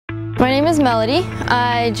My name is Melody.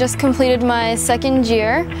 I just completed my second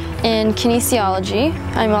year in kinesiology.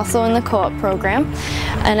 I'm also in the co-op program,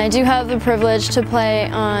 and I do have the privilege to play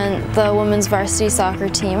on the women's varsity soccer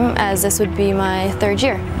team, as this would be my third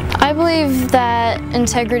year. I believe that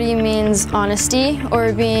integrity means honesty,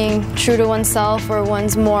 or being true to oneself or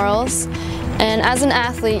one's morals. And as an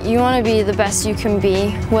athlete, you want to be the best you can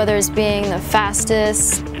be, whether it's being the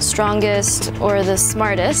fastest, strongest, or the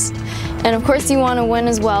smartest. And of course you want to win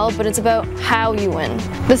as well, but it's about how you win.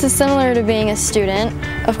 This is similar to being a student.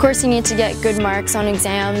 Of course you need to get good marks on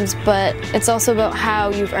exams, but it's also about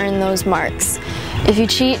how you've earned those marks. If you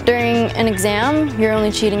cheat during an exam, you're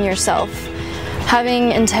only cheating yourself.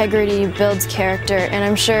 Having integrity builds character, and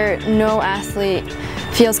I'm sure no athlete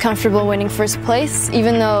feels comfortable winning first place,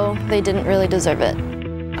 even though they didn't really deserve it.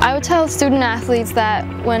 I would tell student athletes that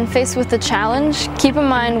when faced with a challenge, keep in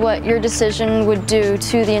mind what your decision would do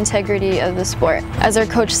to the integrity of the sport. As our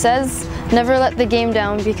coach says, never let the game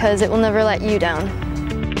down, because it will never let you down.